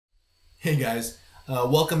Hey guys,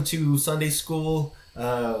 welcome to Sunday School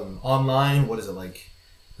online. What is it, like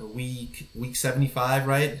week 75,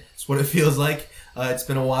 right? It's what it feels like. It's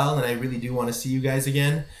been a while, and I really do want to see you guys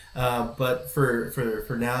again. But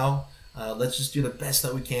for now, let's just do the best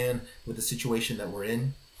that we can with the situation that we're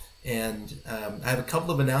in. And I have a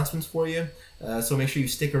couple of announcements for you, so make sure you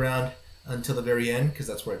stick around until the very end because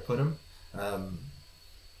that's where I put them.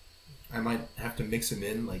 I might have to mix them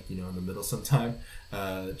in, like, in the middle sometime,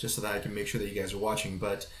 just so that I can make sure that you guys are watching.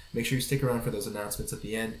 But make sure you stick around for those announcements at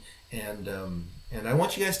the end. And I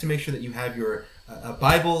want you guys to make sure that you have your a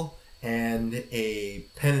Bible and a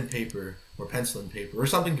pen and paper, or pencil and paper, or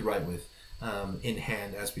something to write with in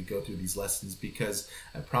hand as we go through these lessons. Because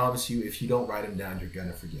I promise you, if you don't write them down, you're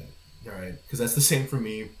gonna forget. All right? Because that's the same for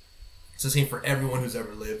me. It's the same for everyone who's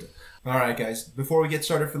ever lived. All right, guys. Before we get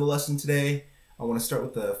started for the lesson today, I want to start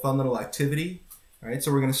with a fun little activity. All right,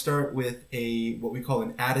 so we're going to start with what we call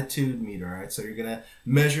an attitude meter. All right, so you're going to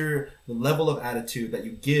measure the level of attitude that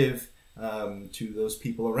you give to those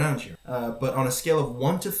people around you. But on a scale of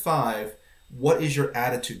 1 to 5, what is your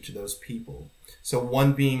attitude to those people? So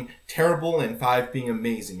 1 being terrible and 5 being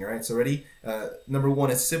amazing. All right, so ready? Number 1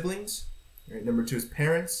 is siblings. All right, number 2 is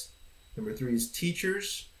parents. Number 3 is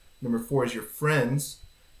teachers. Number 4 is your friends.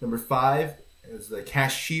 Number 5 is the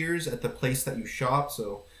cashiers at the place that you shop,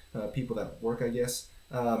 so people that work, I guess,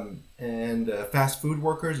 and fast food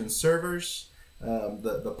workers and servers,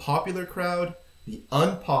 the popular crowd, the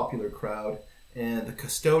unpopular crowd, and the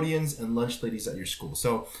custodians and lunch ladies at your school.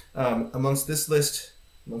 So amongst this list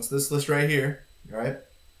right here, all right,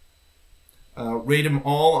 rate them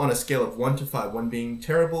all on a scale of 1 to 5, 1 being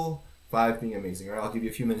terrible, 5 being amazing. All right, I'll give you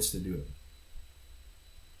a few minutes to do it.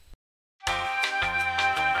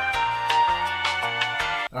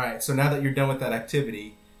 All right, so now that you're done with that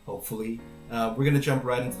activity, hopefully, we're going to jump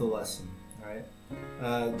right into the lesson. All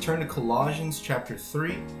right, turn to Colossians chapter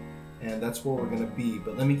 3, and that's where we're going to be.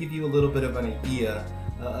 But let me give you a little bit of an idea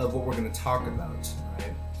of what we're going to talk about. All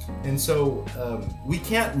right, and so we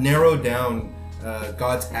can't narrow down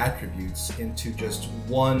God's attributes into just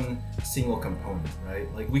one single component, right?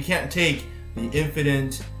 Like, we can't take the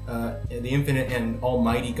infinite and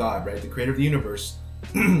almighty God, right, the creator of the universe,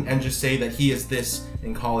 and just say that he is this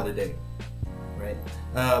and call it a day, right?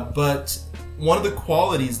 But one of the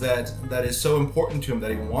qualities that is so important to him, that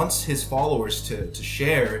he wants his followers to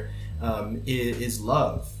share, is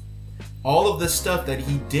love. All of the stuff that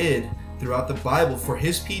he did throughout the Bible for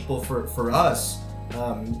his people, for us,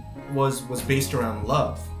 was based around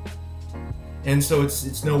love. And so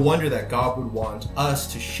it's no wonder that God would want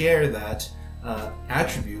us to share that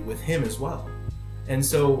attribute with him as well. And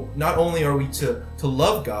so not only are we to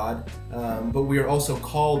love God, but we are also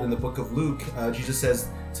called in the book of Luke. Jesus says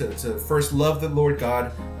to first love the Lord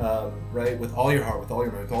God, right, with all your heart, with all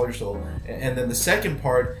your mind, with all your soul. And then the second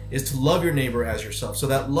part is to love your neighbor as yourself. So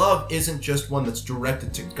that love isn't just one that's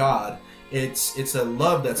directed to God. It's a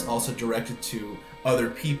love that's also directed to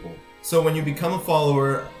other people. So when you become a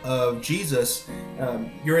follower of Jesus,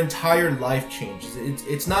 your entire life changes.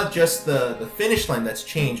 It's not just the finish line that's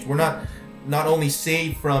changed. We're not only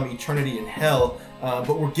saved from eternity in hell,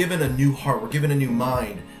 but we're given a new heart, we're given a new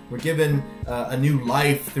mind, we're given a new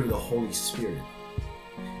life through the Holy Spirit.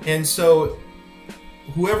 And so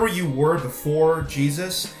whoever you were before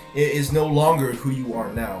Jesus is no longer who you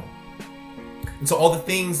are now. And so all the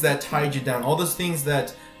things that tied you down, all those things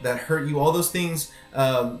that hurt you, all those things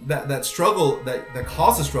that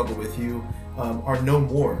cause a struggle with you, are no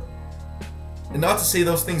more. And not to say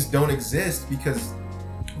those things don't exist, because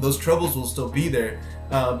those troubles will still be there,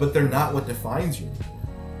 but they're not what defines you anymore.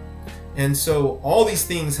 And so all these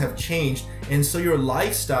things have changed, and so your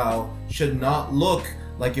lifestyle should not look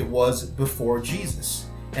like it was before Jesus.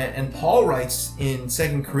 And Paul writes in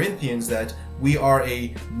 2 Corinthians that we are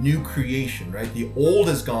a new creation, right? The old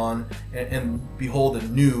is gone, and behold, the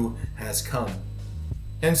new has come.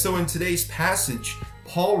 And so in today's passage,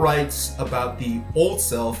 Paul writes about the old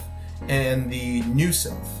self and the new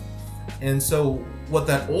self. And so what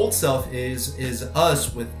that old self is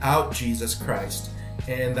us without Jesus Christ,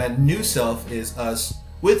 and that new self is us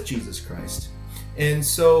with Jesus Christ. And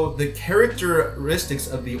so the characteristics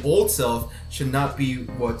of the old self should not be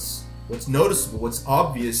what's noticeable, what's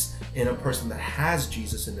obvious in a person that has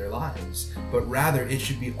Jesus in their lives, but rather it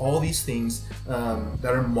should be all these things that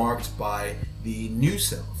are marked by the new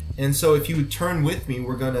self. And so if you would turn with me,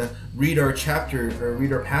 we're going to read our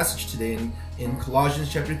passage today in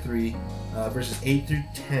Colossians chapter 3, verses 8 through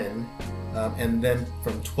 10, and then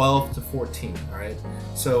from 12 to 14, all right?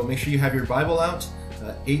 So make sure you have your Bible out,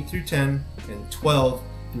 8 through 10, and 12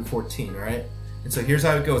 through 14, all right? And so here's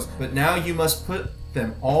how it goes. But now you must put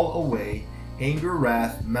them all away, anger,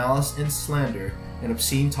 wrath, malice, and slander, and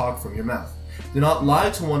obscene talk from your mouth. Do not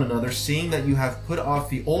lie to one another, seeing that you have put off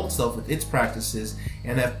the old self with its practices,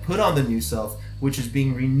 and have put on the new self, which is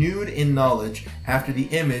being renewed in knowledge after the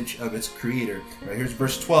image of its creator. Right, here's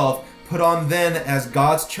verse 12. Put on then as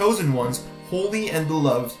God's chosen ones, holy and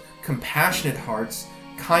beloved, compassionate hearts,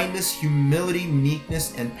 kindness, humility,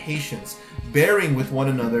 meekness, and patience, bearing with one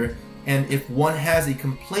another, and if one has a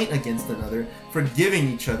complaint against another, forgiving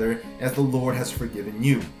each other as the Lord has forgiven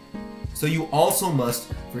you. So you also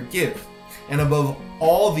must forgive. And above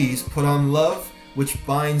all these, put on love, which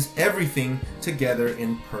binds everything together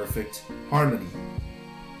in perfect harmony.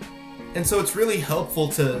 And so it's really helpful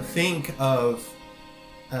to think of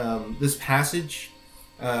this passage,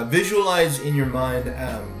 visualize in your mind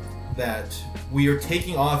that we are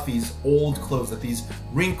taking off these old clothes, that these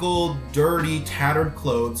wrinkled, dirty, tattered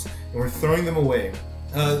clothes, and we're throwing them away.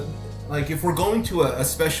 Like if we're going to a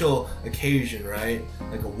special occasion, right?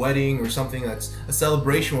 Like a wedding or something that's a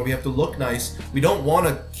celebration where we have to look nice, we don't want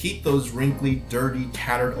to keep those wrinkly, dirty,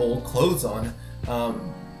 tattered old clothes on,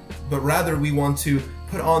 but rather we want to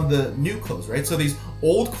put on the new clothes, right? So these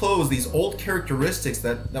old clothes, these old characteristics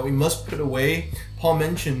that we must put away, Paul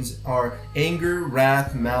mentions are anger,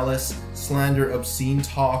 wrath, malice, slander, obscene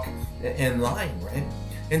talk, and lying, right?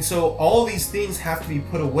 And so all these things have to be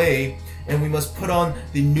put away, and we must put on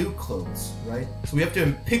the new clothes, right? So we have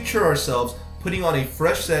to picture ourselves putting on a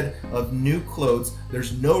fresh set of new clothes.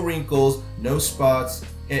 There's no wrinkles, no spots,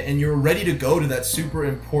 and you're ready to go to that super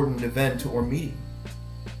important event or meeting.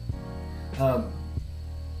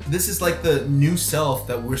 This is like the new self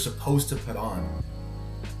that we're supposed to put on.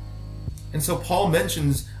 And so Paul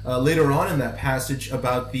mentions later on in that passage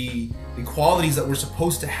about the qualities that we're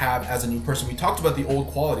supposed to have as a new person. We talked about the old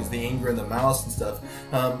qualities, the anger and the malice and stuff,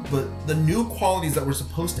 but the new qualities that we're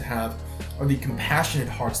supposed to have are the compassionate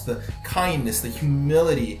hearts, the kindness, the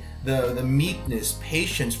humility, the meekness,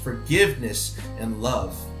 patience, forgiveness, and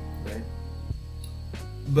love, right?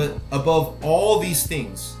 But above all these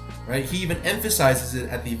things, right, he even emphasizes it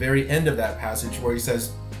at the very end of that passage where he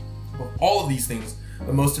says, above all of these things,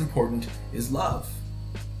 the most important is love.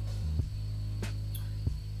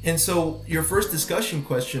 And so your first discussion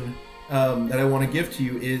question that I want to give to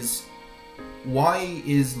you is, why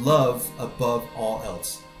is love above all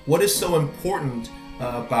else? What is so important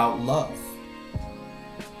about love?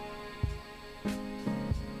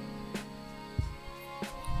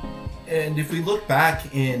 And if we look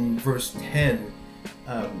back in verse 10,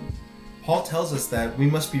 Paul tells us that we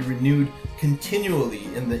must be renewed continually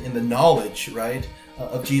in the knowledge, right,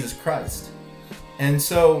 of Jesus Christ. And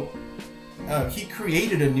so he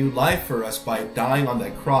created a new life for us by dying on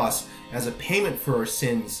that cross as a payment for our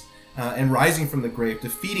sins and rising from the grave,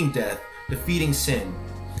 defeating death, defeating sin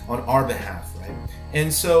on our behalf, right?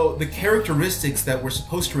 And so the characteristics that we're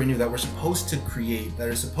supposed to renew, that we're supposed to create, that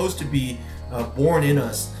are supposed to be born in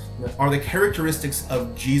us, are the characteristics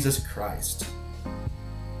of Jesus Christ.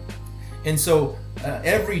 And so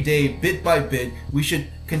every day, bit by bit, we should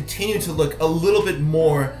continue to look a little bit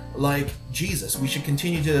more like Jesus. We should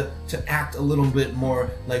continue to act a little bit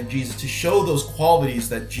more like Jesus, to show those qualities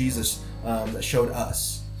that Jesus showed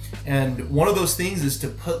us. And one of those things is to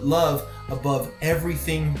put love above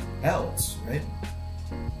everything else, right?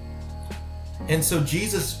 And so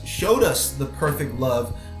Jesus showed us the perfect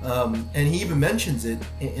love, and he even mentions it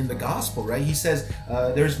in the gospel, right? He says,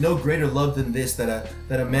 there's no greater love than this, that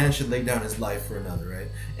a man should lay down his life for another, right?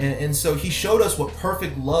 And so he showed us what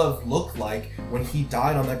perfect love looked like when he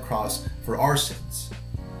died on that cross for our sins.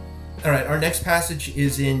 All right, our next passage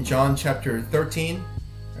is in John chapter 13,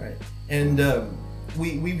 all right? And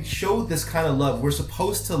we showed this kind of love. We're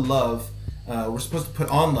supposed to love, we're supposed to put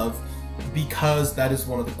on love because that is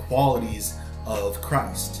one of the qualities of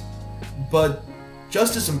Christ. But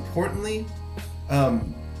just as importantly,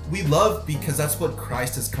 we love because that's what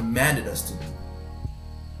Christ has commanded us to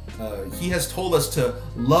do. He has told us to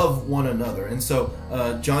love one another. And so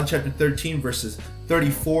John chapter 13 verses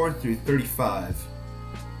 34 through 35.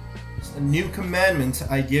 A new commandment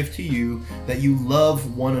I give to you, that you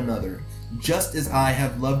love one another. Just as I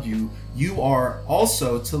have loved you, you are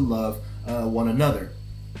also to love one another.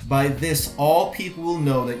 By this all people will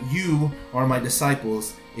know that you are my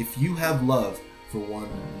disciples, if you have love for one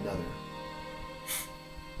another.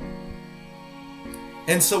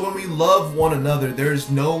 And so when we love one another, there's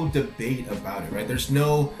no debate about it, right? There's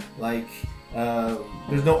no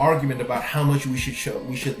there's no argument about how much we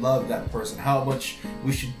should love that person, how much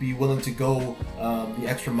we should be willing to go the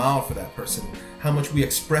extra mile for that person, how much we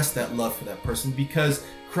express that love for that person, because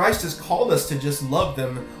Christ has called us to just love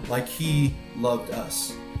them like he loved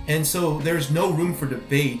us. And so there's no room for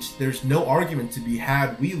debate. There's no argument to be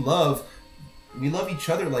had. We love each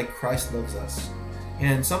other like Christ loves us.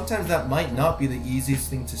 And sometimes that might not be the easiest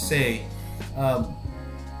thing to say,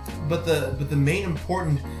 but the main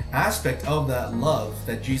important aspect of that love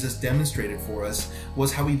that Jesus demonstrated for us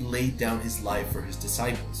was how he laid down his life for his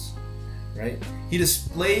disciples, right? He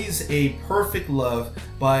displays a perfect love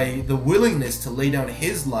by the willingness to lay down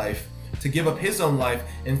his life, to give up his own life,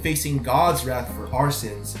 and facing God's wrath for our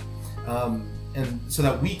sins, and so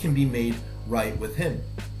that we can be made right with him.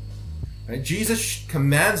 Right? Jesus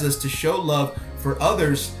commands us to show love for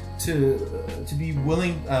others, to be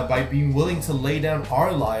willing, by being willing to lay down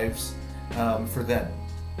our lives for them.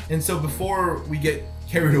 And so before we get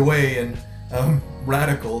carried away and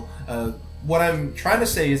radical, what I'm trying to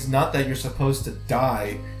say is not that you're supposed to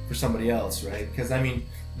die for somebody else, right? Because I mean,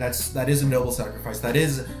 that is a noble sacrifice. That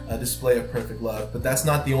is a display of perfect love, but that's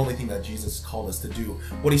not the only thing that Jesus called us to do.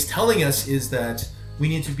 What he's telling us is that we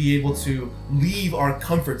need to be able to leave our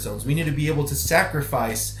comfort zones. We need to be able to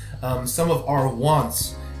sacrifice some of our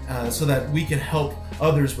wants so that we can help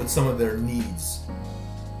others with some of their needs.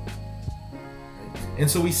 And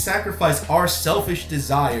so we sacrifice our selfish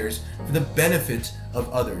desires for the benefit of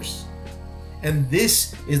others. And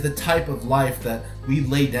this is the type of life that we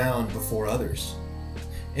lay down before others.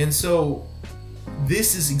 And so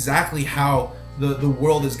this is exactly how the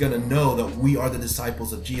world is going to know that we are the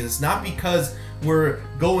disciples of Jesus. Not because we're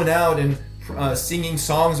going out and singing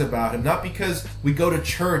songs about him, not because we go to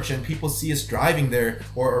church and people see us driving there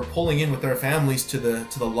or pulling in with our families to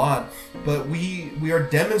the lot, but we are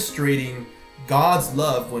demonstrating God's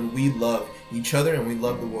love when we love each other and we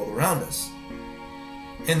love the world around us.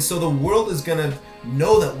 And so the world is going to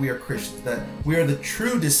know that we are Christians, that we are the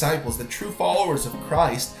true disciples, the true followers of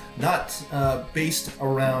Christ, not based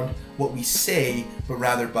around what we say, but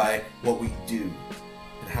rather by what we do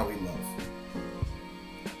and how we love.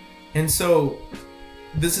 And so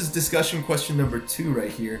this is discussion question number 2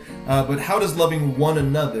 right here. But how does loving one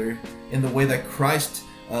another in the way that Christ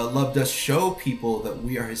loved us show people that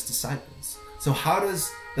we are his disciples? So how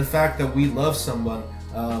does the fact that we love someone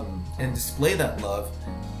and display that love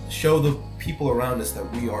show the people around us that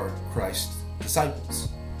we are Christ's disciples?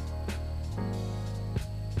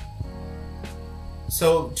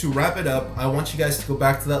 So to wrap it up, I want you guys to go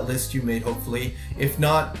back to that list you made, hopefully. If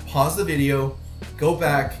not, pause the video, go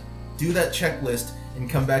back, do that checklist, and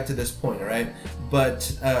come back to this point, all right?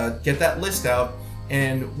 But get that list out,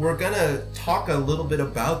 and we're gonna talk a little bit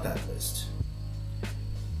about that list.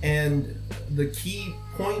 And the key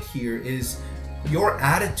point here is your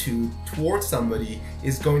attitude towards somebody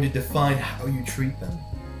is going to define how you treat them.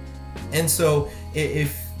 And so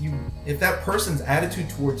if that person's attitude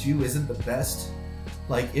towards you isn't the best,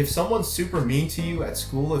 like if someone's super mean to you at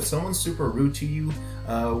school, if someone's super rude to you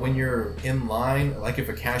when you're in line, like if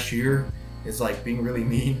a cashier is like being really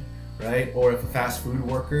mean, right? Or if a fast food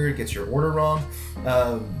worker gets your order wrong,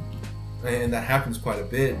 and that happens quite a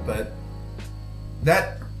bit, but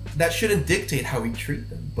that shouldn't dictate how we treat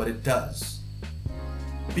them, but it does.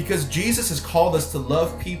 Because Jesus has called us to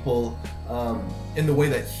love people in the way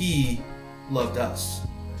that he loved us.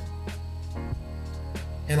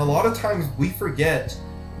 And a lot of times we forget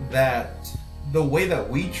that the way that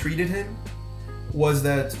we treated him was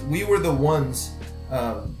that we were the ones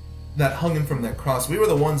that hung him from that cross. We were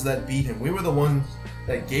the ones that beat him. We were the ones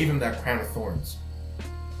that gave him that crown of thorns.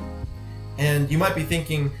 And you might be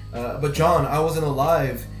thinking, but John, I wasn't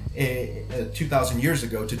alive 2,000 years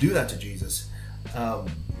ago to do that to Jesus.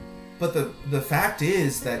 But the fact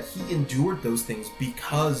is that he endured those things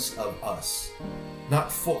because of us.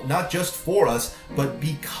 Not just for us, but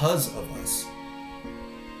because of us.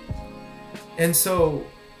 And so,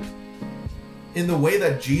 in the way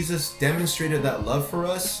that Jesus demonstrated that love for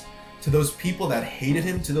us, to those people that hated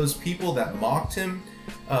him, to those people that mocked him,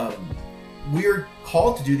 we're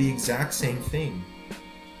called to do the exact same thing.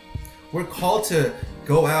 We're called to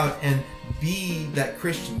go out and be that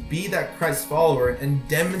Christian, be that Christ follower, and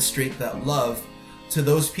demonstrate that love to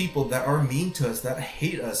those people that are mean to us, that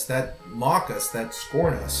hate us, that mock us, that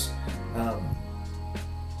scorn us.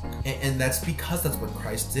 And that's because that's what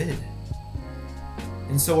Christ did.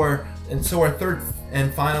 And so our third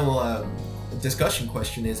and final discussion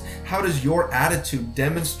question is, how does your attitude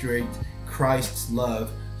demonstrate Christ's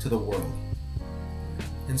love to the world?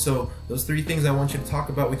 And so those 3 things I want you to talk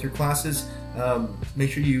about with your classes, make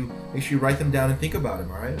sure you write them down and think about them,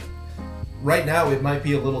 all right? Right now it might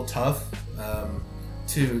be a little tough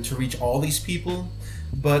to reach all these people,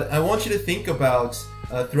 but I want you to think about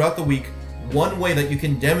throughout the week one way that you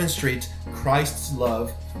can demonstrate Christ's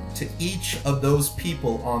love to each of those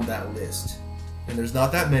people on that list. and there's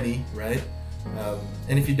not that many, right?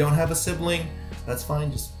 And if you don't have a sibling, that's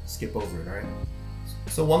fine, just skip over it, all right?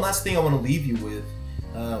 So one last thing I want to leave you with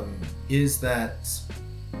is that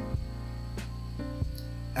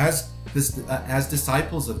as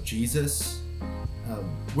disciples of Jesus,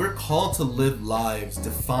 we're called to live lives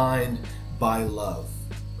defined by love,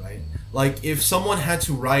 right? Like if someone had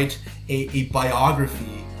to write a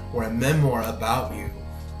biography or a memoir about you,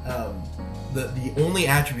 the only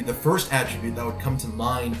attribute, the first attribute that would come to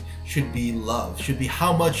mind should be love, should be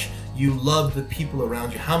how much you love the people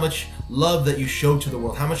around you, how much love that you show to the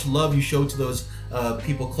world, how much love you show to those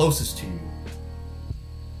people closest to you.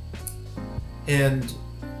 And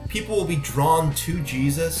people will be drawn to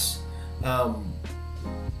Jesus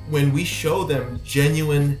when we show them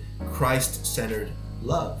genuine Christ-centered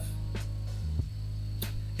love.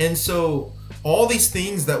 And so all these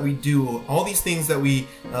things that we do, all these things that we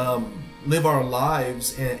live our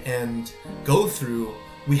lives and go through,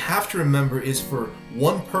 we have to remember is for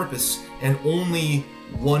one purpose and only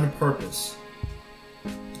one purpose.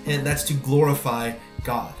 And that's to glorify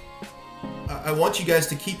God. I want you guys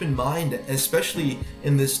to keep in mind, especially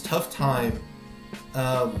in this tough time,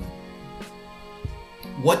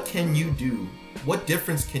 what can you do? What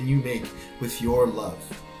difference can you make with your love?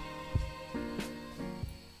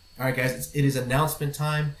 Alright guys, it is announcement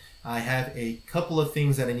time. I have a couple of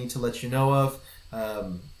things that I need to let you know of,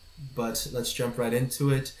 but let's jump right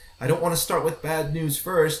into it. I don't want to start with bad news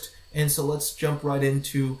first, and so let's jump right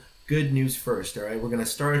into good news first. Alright, we're going to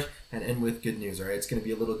start and end with good news. Alright, it's going to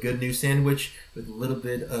be a little good news sandwich with a little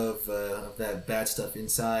bit of that bad stuff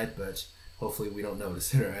inside, but hopefully we don't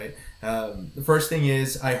notice it. Alright, the first thing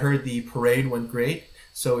is I heard the parade went great.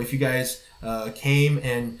 So if you guys came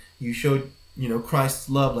and you showed Christ's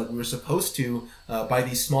love like we were supposed to by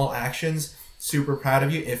these small actions, super proud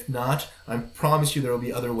of you. If not, I promise you there will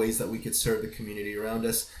be other ways that we could serve the community around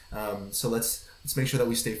us. So let's make sure that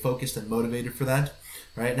we stay focused and motivated for that.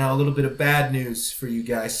 All right, now a little bit of bad news for you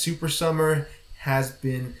guys. Super Summer has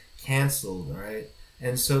been canceled. All right,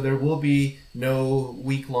 and so there will be no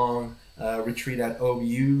week-long retreat at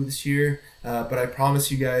OBU this year. But I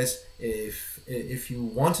promise you guys, if you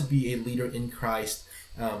want to be a leader in Christ,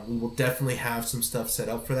 we will definitely have some stuff set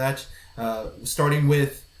up for that. Starting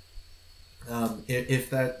with if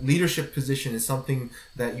that leadership position is something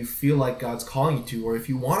that you feel like God's calling you to, or if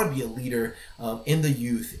you want to be a leader in the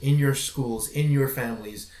youth, in your schools, in your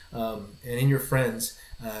families, and in your friends,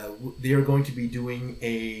 they are going to be doing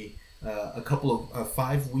a couple of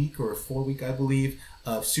 5-week or a 4-week, I believe,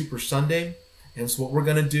 of Super Sunday. And so what we're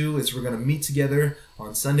going to do is we're going to meet together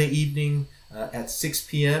on Sunday evening at 6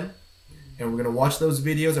 p.m. and we're going to watch those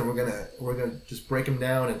videos, and we're gonna just break them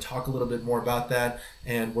down and talk a little bit more about that,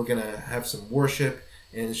 and we're going to have some worship,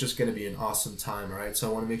 and it's just going to be an awesome time. All right, so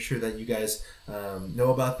I want to make sure that you guys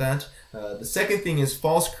know about that. The second thing is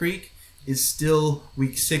Falls Creek is still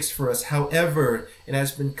week 6 for us. However, it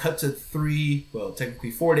has been cut to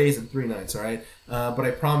technically 4 days and 3 nights. All right, but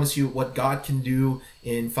I promise you, what God can do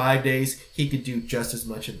in 5 days, He could do just as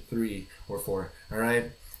much in 3 or 4. All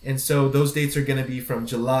right, and so those dates are going to be from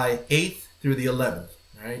July 8th through the 11th.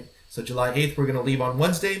 All right, so July 8th we're going to leave on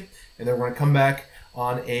Wednesday, and then we're going to come back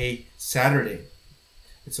on a Saturday.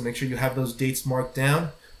 And so make sure you have those dates marked down.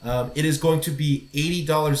 It is going to be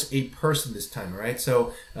 $80 a person this time. All right,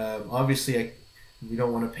 so obviously we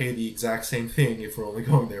don't want to pay the exact same thing if we're only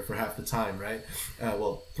going there for half the time, right?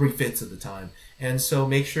 Well, 3/5 of the time. And so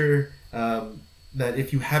make sure that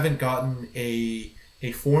if you haven't gotten a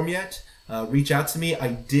form yet, reach out to me. I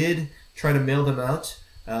did try to mail them out.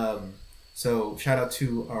 So shout out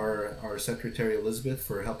to our secretary Elizabeth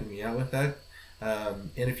for helping me out with that. And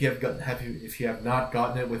if you have not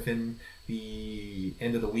gotten it within the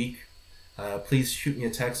end of the week, please shoot me a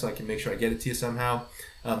text so I can make sure I get it to you somehow.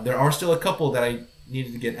 There are still a couple that I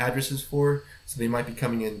needed to get addresses for, so they might be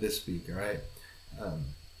coming in this week. All right.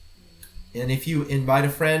 And if you invite a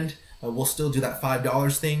friend, we'll still do that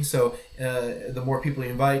 $5 thing. So the more people you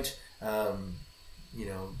invite, the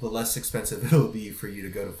less expensive it'll be for you to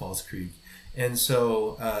go to Falls Creek. And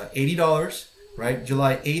so $80, right?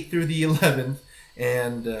 July 8th through the 11th.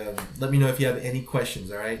 And let me know if you have any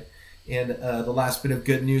questions, all right? And the last bit of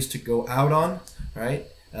good news to go out on, all right?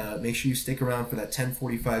 Make sure you stick around for that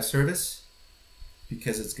 10:45 service,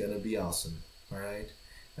 because it's going to be awesome, all right?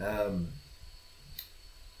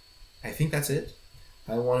 I think that's it.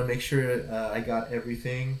 I want to make sure I got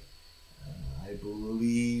everything. I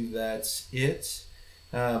believe that's it.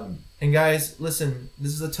 And guys, listen,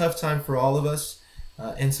 this is a tough time for all of us.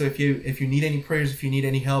 And so if you need any prayers, if you need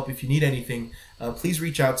any help, if you need anything, please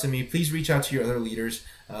reach out to me. Please reach out to your other leaders,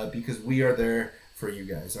 because we are there for you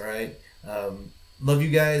guys. All right. Love you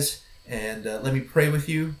guys, and let me pray with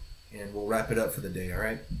you, and we'll wrap it up for the day, all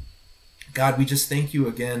right? God, we just thank you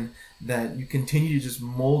again that you continue to just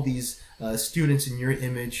mold these students in your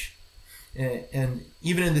image. And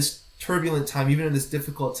even in this turbulent time, even in this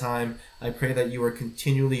difficult time, I pray that you are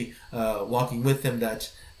continually walking with them,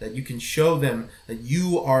 that you can show them that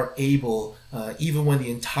you are able, even when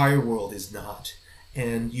the entire world is not.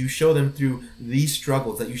 And you show them through these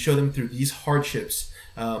struggles, that you show them through these hardships,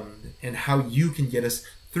 and how you can get us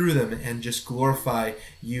through them and just glorify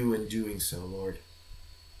you in doing so, Lord.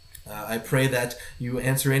 I pray that you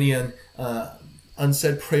answer any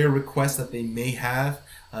unsaid prayer requests that they may have.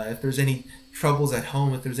 If there's any troubles at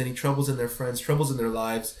home, if there's any troubles in their friends, troubles in their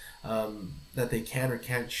lives that they can or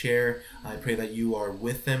can't share, I pray that you are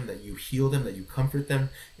with them, that you heal them, that you comfort them,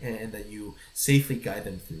 and that you safely guide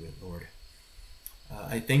them through it, Lord.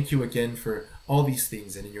 I thank you again for all these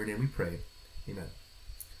things, and in your name we pray. Amen.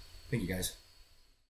 Thank you, guys.